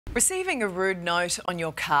Receiving a rude note on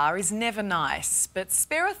your car is never nice, but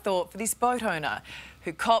spare a thought for this boat owner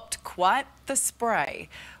who copped quite the spray.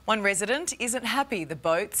 One resident isn't happy the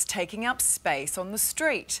boat's taking up space on the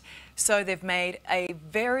street, so they've made a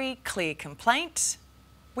very clear complaint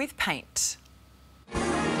with paint.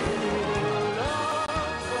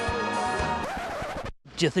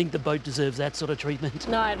 Do you think the boat deserves that sort of treatment?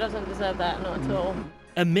 No, it doesn't deserve that, not at all.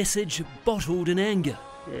 A message bottled in anger.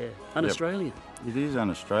 Yeah, un-Australian. It is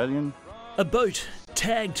un-Australian. A boat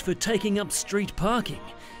tagged for taking up street parking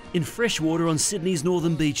in freshwater on Sydney's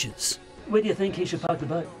northern beaches. Where do you think he should park the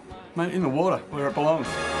boat? Mate, in the water, where it belongs.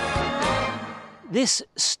 This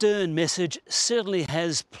stern message certainly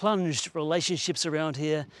has plunged relationships around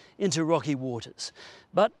here into rocky waters.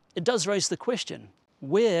 But it does raise the question,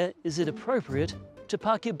 where is it appropriate to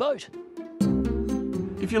park your boat?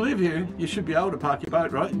 If you live here, you should be able to park your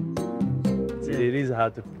boat, right? It is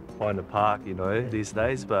hard to find a park, you know, these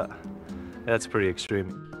days, but that's pretty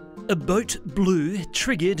extreme. A boat blue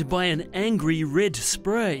triggered by an angry red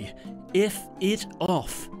spray. F it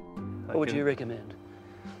off. What would you recommend?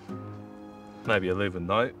 Maybe a leave a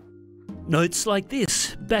note. Notes like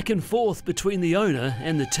this, back and forth between the owner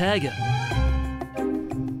and the tagger.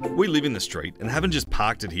 We live in the street and haven't just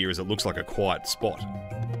parked it here as it looks like a quiet spot.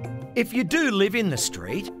 If you do live in the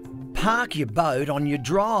street, park your boat on your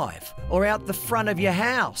drive or out the front of your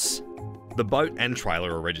house. The boat and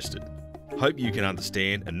trailer are registered. Hope you can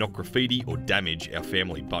understand and not graffiti or damage our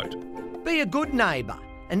family boat. Be a good neighbour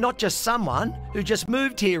and not just someone who just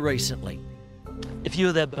moved here recently. If you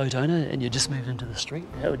were that boat owner and you just moved into the street,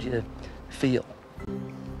 how would you feel?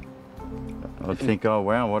 I'd think, oh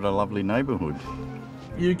wow, what a lovely neighbourhood.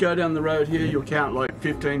 You go down the road here, you'll count like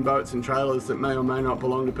 15 boats and trailers that may or may not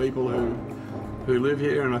belong to people who live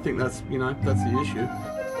here, and I think that's, you know, that's the issue.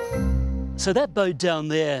 So that boat down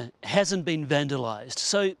there hasn't been vandalised.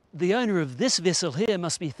 So the owner of this vessel here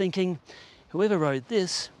must be thinking, whoever rode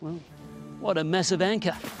this, well, what a massive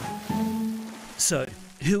anchor. So,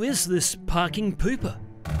 who is this parking pooper?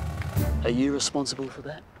 Are you responsible for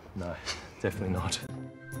that? No, definitely not.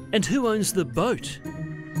 And who owns the boat?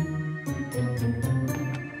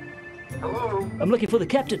 Hello? I'm looking for the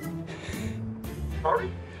captain.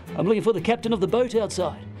 Sorry? I'm looking for the captain of the boat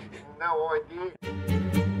outside. No idea.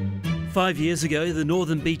 5 years ago, the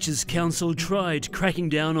Northern Beaches Council tried cracking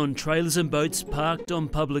down on trailers and boats parked on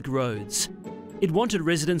public roads. It wanted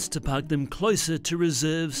residents to park them closer to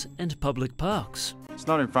reserves and public parks. It's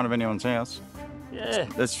not in front of anyone's house. Yeah.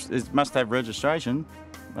 It must have registration.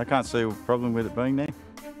 I can't see a problem with it being there.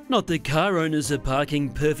 Not that car owners are parking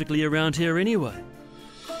perfectly around here anyway.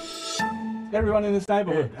 Everyone in this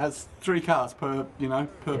neighbourhood has 3 cars per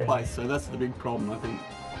place, so that's the big problem, I think.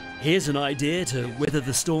 Here's an idea to weather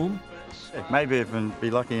the storm. Maybe even be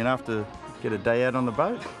lucky enough to get a day out on the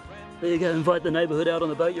boat. There you go, invite the neighbourhood out on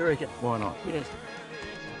the boat, you reckon? Why not? Yes.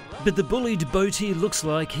 But the bullied boatie looks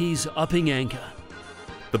like he's upping anchor.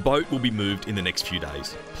 The boat will be moved in the next few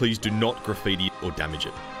days. Please do not graffiti or damage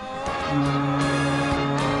it.